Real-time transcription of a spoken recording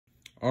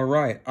All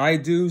right, I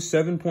do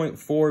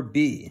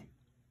 7.4b.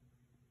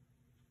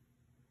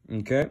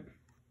 Okay.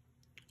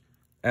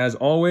 As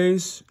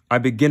always, I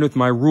begin with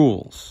my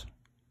rules.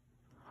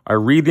 I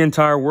read the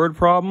entire word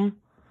problem,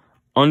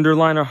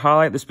 underline or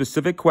highlight the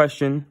specific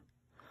question,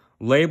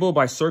 label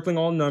by circling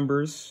all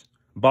numbers,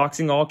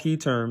 boxing all key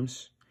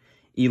terms,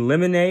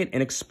 eliminate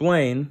and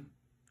explain,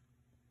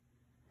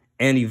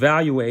 and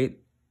evaluate,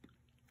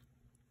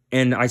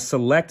 and I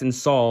select and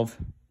solve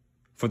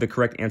for the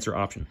correct answer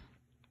option.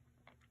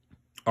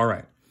 All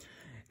right.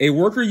 A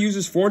worker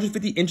uses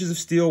 450 inches of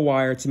steel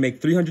wire to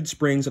make 300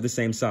 springs of the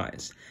same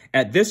size.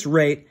 At this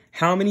rate,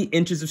 how many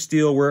inches of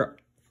steel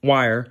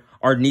wire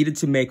are needed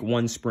to make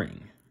one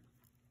spring?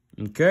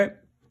 Okay.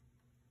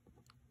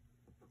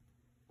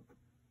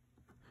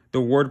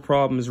 The word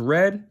problem is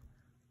read.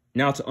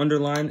 Now to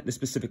underline the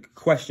specific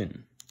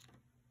question.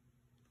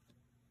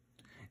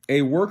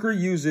 A worker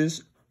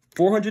uses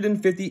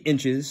 450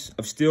 inches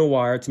of steel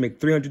wire to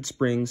make 300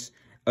 springs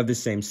of the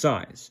same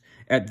size.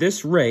 At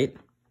this rate,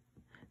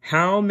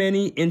 how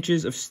many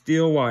inches of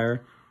steel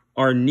wire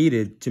are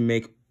needed to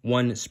make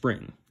one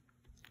spring?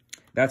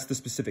 That's the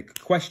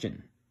specific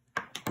question,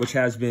 which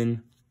has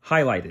been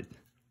highlighted.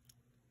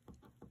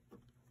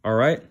 All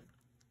right.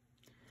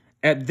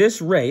 At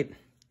this rate,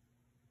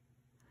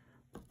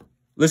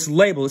 let's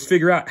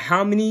figure out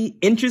how many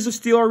inches of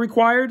steel are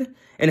required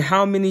and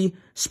how many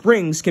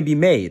springs can be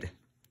made.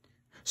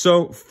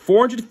 So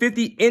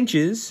 450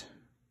 inches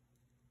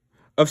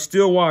of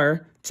steel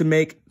wire to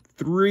make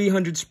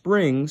 300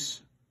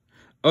 springs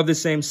of the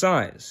same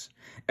size.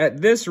 At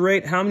this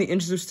rate, how many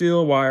inches of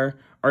steel wire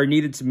are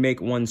needed to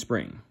make one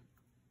spring?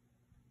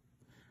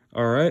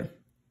 All right.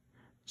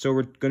 So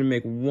we're going to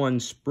make one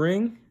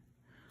spring.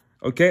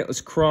 Okay,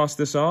 let's cross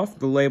this off,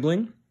 the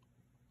labeling.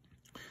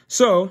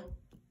 So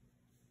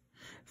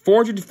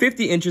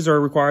 450 inches are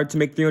required to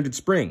make 300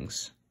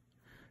 springs.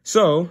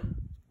 So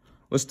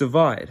let's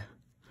divide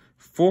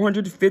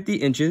 450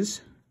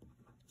 inches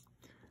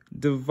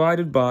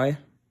divided by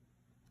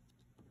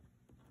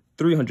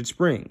 300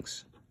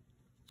 springs.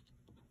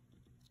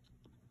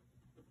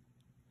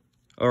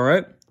 All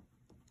right.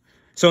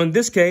 So in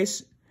this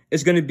case,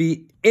 it's going to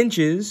be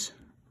inches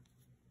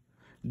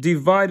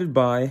divided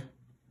by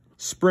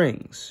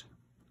springs.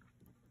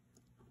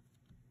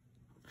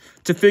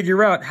 To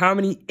figure out how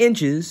many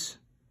inches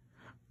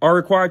are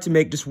required to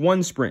make just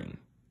one spring.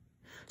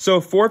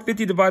 So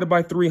 450 divided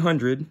by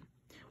 300,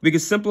 we can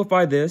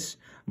simplify this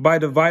by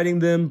dividing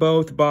them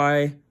both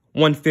by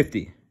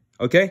 150.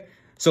 Okay?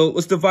 So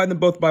let's divide them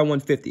both by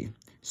 150.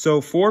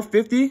 So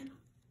 450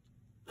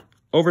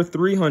 over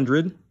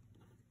 300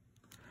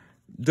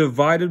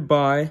 divided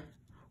by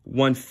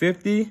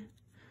 150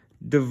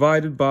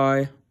 divided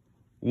by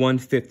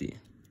 150.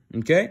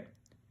 Okay?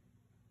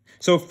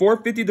 So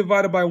 450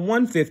 divided by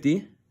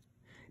 150,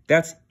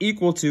 that's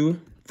equal to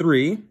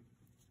 3.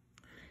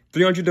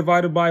 300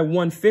 divided by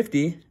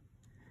 150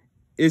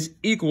 is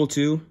equal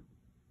to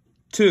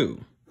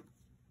 2.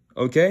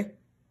 Okay?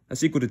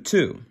 That's equal to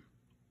 2.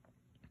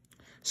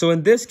 So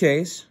in this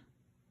case,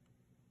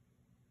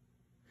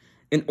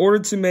 in order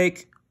to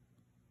make,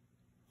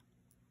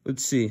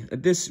 let's see,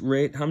 at this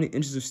rate, how many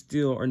inches of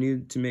steel are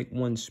needed to make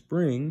one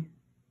spring?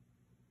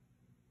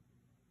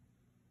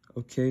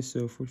 Okay,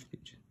 so 450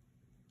 inches,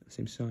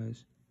 same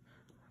size.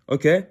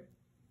 Okay,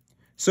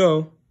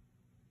 so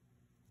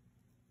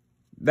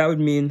that would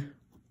mean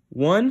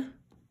 1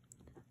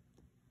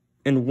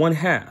 and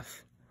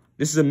 1/2.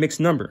 This is a mixed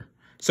number.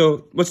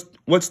 So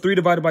what's 3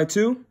 divided by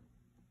 2?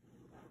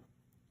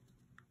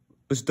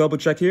 Let's double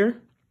check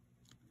here.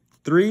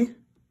 3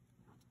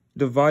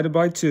 divided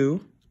by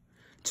 2.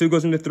 2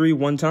 goes into 3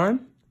 one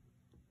time.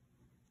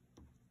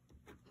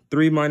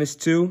 3 minus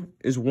 2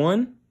 is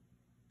 1.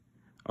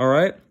 All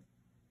right.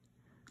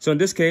 So in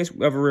this case,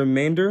 we have a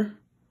remainder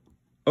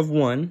of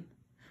 1.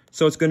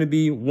 So it's going to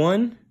be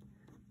 1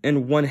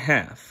 and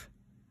 1/2.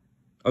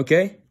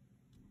 Okay?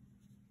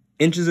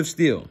 Inches of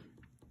steel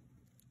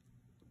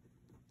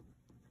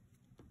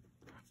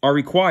are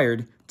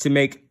required to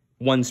make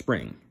one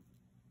spring.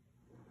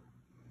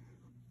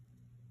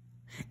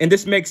 And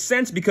this makes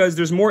sense because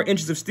there's more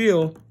inches of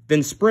steel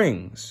than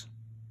springs.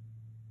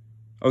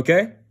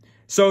 Okay?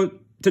 So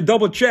to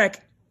double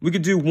check, we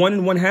could do 1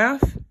 and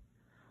 1/2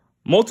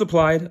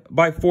 multiplied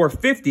by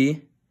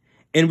 450,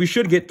 and we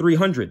should get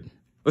 300.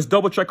 Let's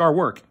double check our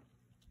work.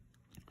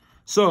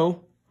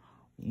 So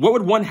what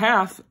would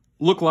 1/2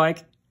 look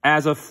like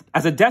as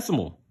a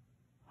decimal?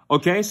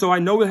 Okay, so I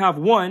know we have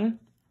 1,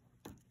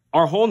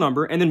 our whole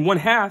number, and then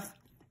 1/2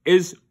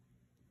 is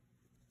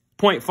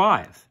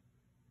 0.5.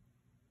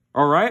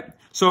 All right,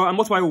 so I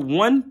multiply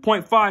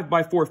 1.5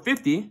 by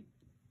 450.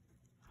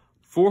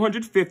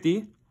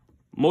 450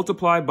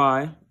 multiplied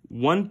by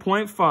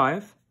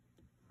 1.5.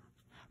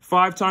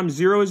 5 times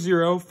 0 is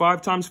 0.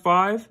 5 times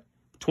 5,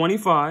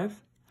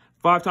 25.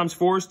 5 times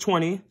 4 is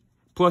 20.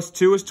 Plus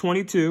 2 is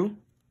 22.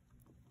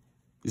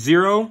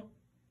 0.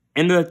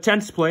 In the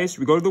tens place,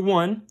 we go to the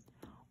 1.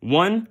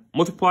 1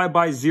 multiplied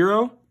by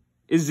 0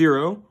 is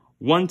 0.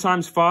 1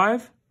 times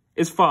 5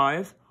 is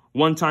 5.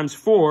 1 times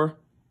 4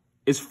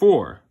 is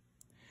 4.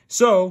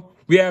 So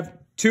we have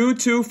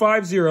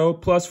 2250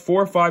 plus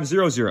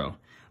 4500.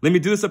 Let me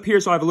do this up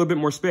here so I have a little bit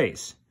more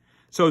space.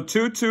 So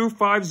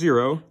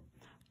 2250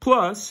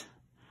 plus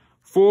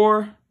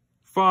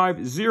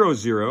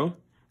 4500.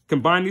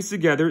 Combine these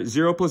together.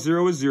 0 plus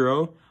 0 is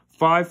 0.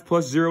 5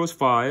 plus 0 is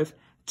 5.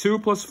 2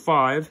 plus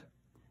 5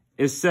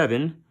 is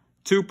 7.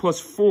 2 plus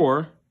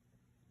 4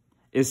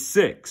 is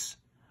 6.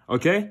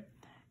 Okay?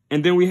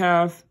 And then we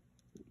have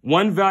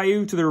one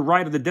value to the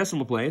right of the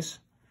decimal place.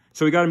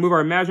 So we got to move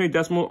our imaginary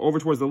decimal over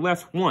towards the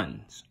left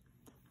ones.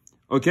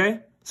 Okay?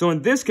 So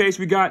in this case,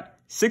 we got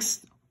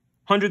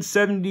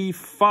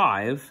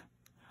 675,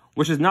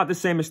 which is not the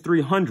same as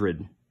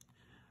 300.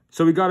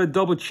 So we got to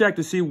double check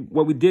to see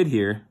what we did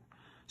here.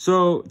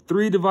 So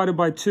 3 divided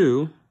by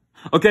 2.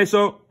 Okay,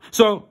 so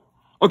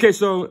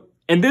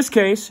in this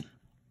case,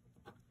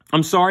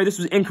 I'm sorry, this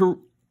was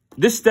incorrect.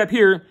 This step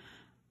here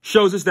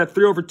shows us that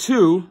 3 over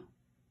 2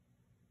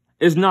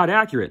 is not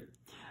accurate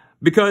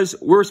because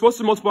we're supposed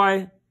to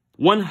multiply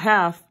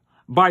 1/2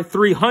 by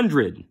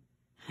 300,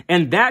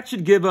 and that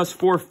should give us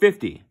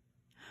 450.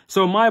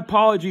 So my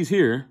apologies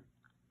here.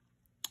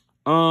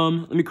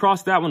 Let me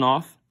cross that one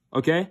off,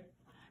 okay?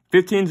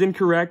 15 is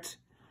incorrect.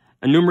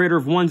 A numerator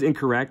of 1 is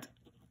incorrect.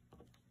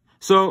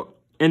 So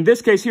in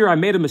this case here, I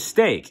made a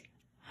mistake.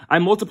 I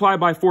multiplied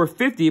by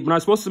 450, but I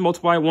was supposed to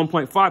multiply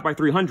 1.5 by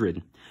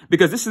 300.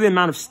 Because this is the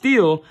amount of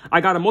steel, I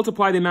got to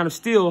multiply the amount of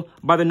steel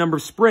by the number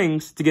of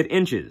springs to get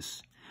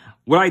inches.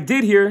 What I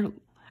did here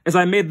is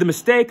I made the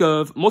mistake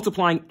of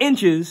multiplying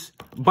inches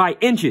by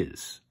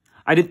inches.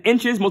 I did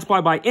inches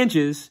multiplied by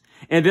inches,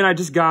 and then I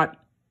just got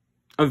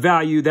a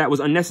value that was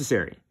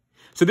unnecessary.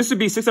 So this would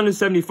be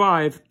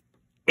 675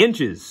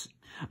 inches.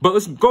 But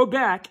let's go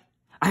back.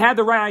 I had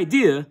the right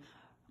idea,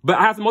 but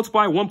I have to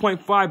multiply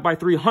 1.5 by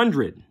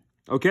 300.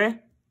 Okay?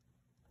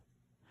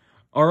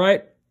 All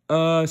right.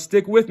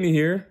 Stick with me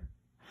here.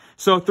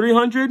 So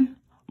 300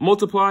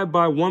 multiplied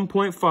by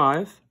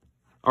 1.5.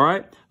 All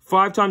right?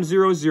 5 times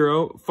 0 is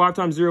 0. 5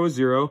 times 0 is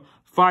 0.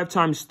 5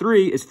 times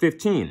 3 is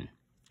 15.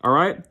 All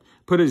right?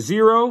 Put a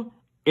 0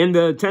 in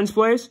the tens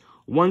place.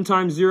 1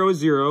 times 0 is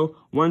 0.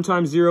 1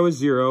 times 0 is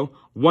 0.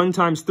 1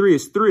 times 3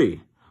 is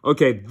 3.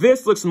 Okay,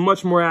 this looks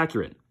much more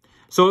accurate.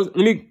 So let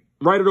me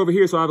write it over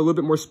here so I have a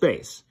little bit more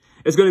space.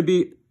 It's going to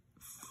be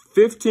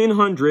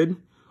 1,500.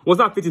 Well, it's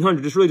not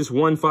 1,500. It's really just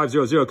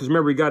 1,500. Because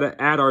remember, we got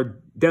to add our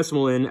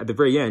decimal in at the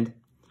very end.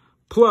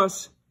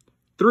 Plus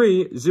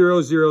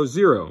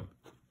 3,000.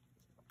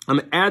 I'm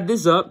going to add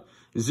this up.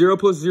 0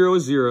 plus 0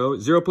 is 0.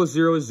 0 plus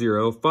 0 is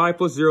 0. 5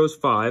 plus 0 is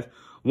 5.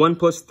 1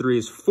 plus 3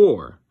 is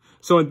 4.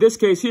 So in this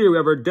case here, we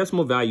have our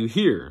decimal value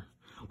here.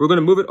 We're going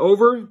to move it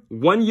over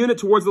 1 unit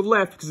towards the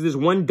left because there's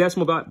 1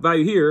 decimal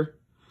value here.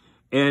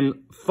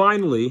 And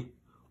finally,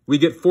 we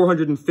get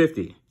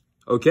 450.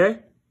 Okay?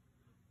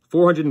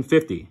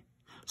 450.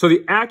 So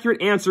the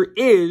accurate answer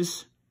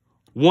is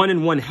 1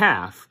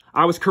 1/2.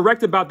 I was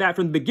correct about that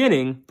from the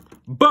beginning,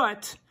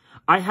 but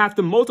I have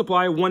to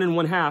multiply 1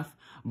 1/2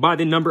 by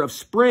the number of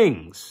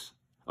springs,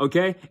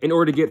 okay, in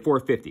order to get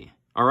 450,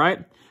 all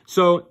right?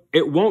 So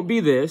it won't be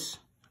this,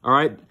 all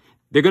right?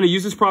 They're going to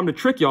use this problem to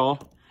trick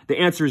y'all. The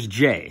answer is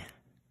J,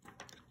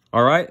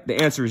 all right?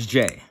 The answer is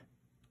J,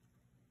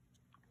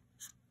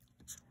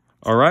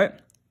 all right?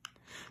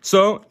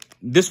 So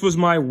this was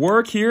my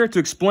work here to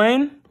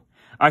explain.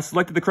 I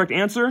selected the correct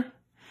answer,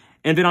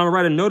 and then I'm going to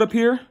write a note up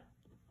here.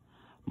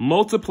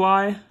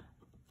 Multiply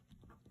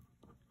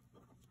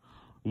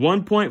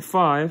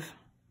 1.5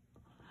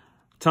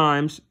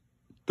 times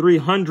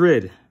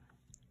 300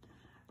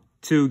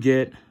 to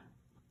get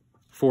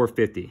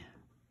 450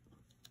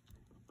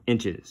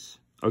 inches,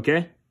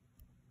 okay?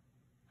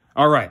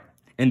 All right,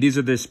 and these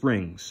are the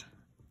springs.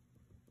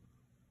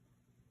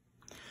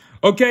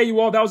 Okay, you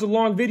all, that was a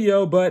long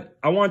video, but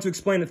I wanted to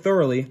explain it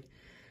thoroughly.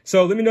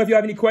 So let me know if you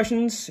have any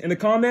questions in the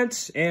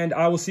comments, and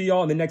I will see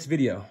y'all in the next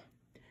video.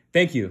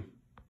 Thank you.